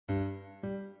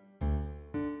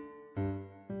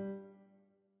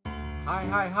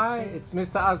Hi, it's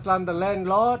Mr. Aslan, the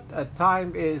landlord.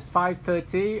 Time is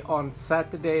 5:30 on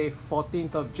Saturday,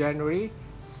 14th of January,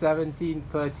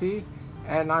 17:30,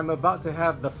 and I'm about to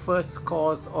have the first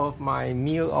course of my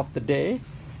meal of the day.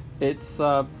 It's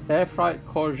air-fried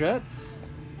courgettes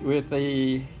with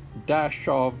a dash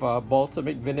of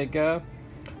balsamic vinegar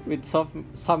with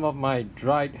some of my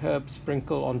dried herbs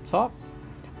sprinkled on top.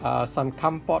 Some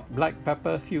compot black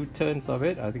pepper, a few turns of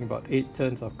it, I think about 8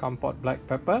 turns of compot black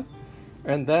pepper.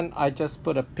 And then I just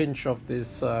put a pinch of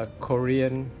this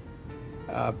Korean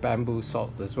bamboo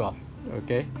salt as well.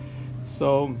 Okay,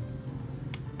 so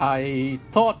I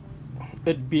thought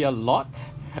it'd be a lot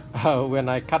when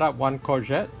I cut up one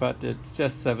courgette, but it's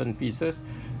just 7 pieces.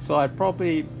 So I'd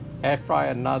probably air fry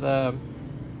another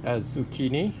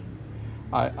zucchini.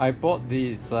 I bought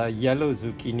these yellow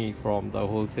zucchini from the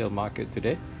wholesale market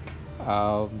today.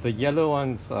 The yellow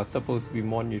ones are supposed to be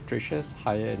more nutritious,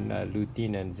 higher in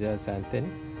lutein and zeaxanthin.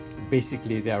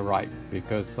 Basically, they're right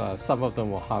because some of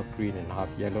them were half green and half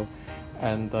yellow.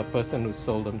 And the person who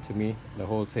sold them to me, the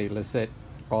wholesaler, said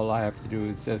all I have to do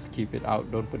is just keep it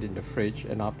out, don't put it in the fridge,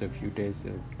 and after a few days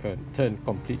it can turn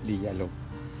completely yellow.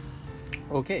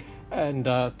 Okay, and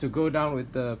to go down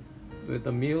with the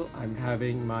meal, I'm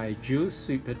having my juice: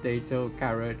 sweet potato,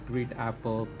 carrot, green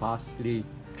apple, parsley,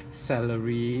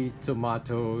 celery,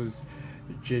 tomatoes,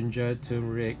 ginger,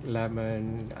 turmeric,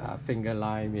 lemon, finger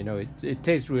lime. You know, it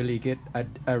tastes really good.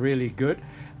 Really good.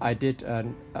 I did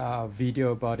a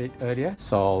video about it earlier,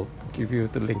 so I'll give you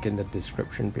the link in the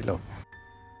description below.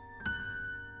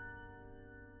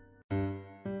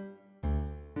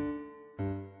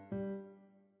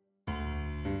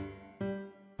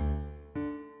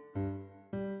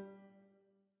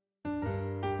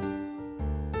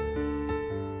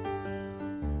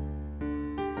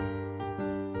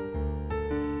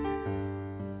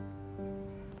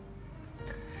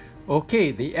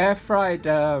 Okay, the air-fried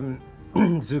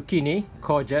zucchini,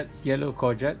 courgettes, yellow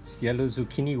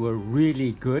zucchini were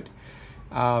really good.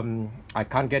 I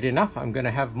can't get enough. I'm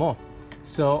gonna have more.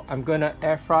 So I'm gonna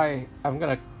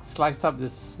slice up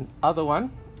this other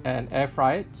one and air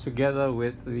fry it together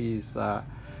with these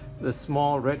the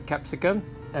small red capsicum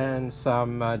and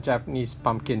some Japanese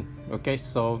pumpkin. Okay,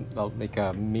 so I'll make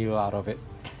a meal out of it.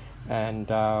 And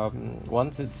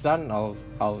once it's done,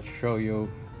 I'll show you.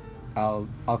 I'll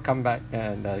come back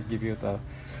and give you the.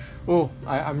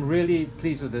 I'm really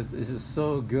pleased with this. This is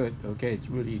so good. Okay, it's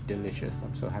really delicious.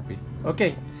 I'm so happy.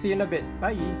 Okay, see you in a bit.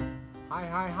 Bye.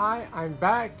 Hi, I'm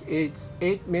back. It's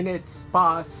 8 minutes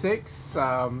past 6,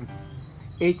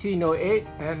 18:08,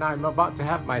 and I'm about to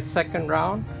have my second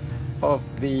round of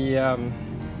the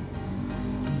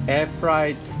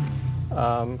air-fried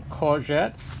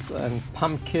courgettes and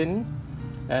pumpkin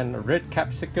and red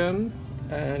capsicum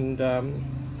and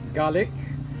garlic,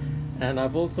 and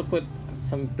I've also put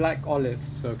some black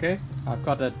olives. Okay, I've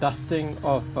got a dusting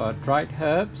of dried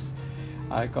herbs.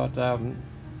 I got a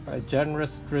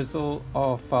generous drizzle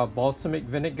of balsamic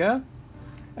vinegar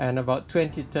and about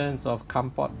 20 turns of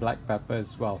compot black pepper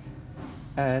as well,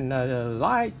 and a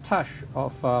light touch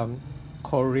of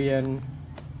Korean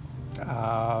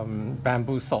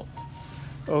bamboo salt.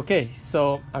 Okay,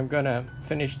 so I'm gonna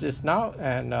finish this now,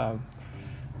 and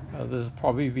this will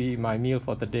probably be my meal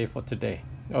for the day for today.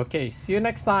 Okay, see you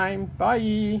next time.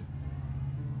 Bye.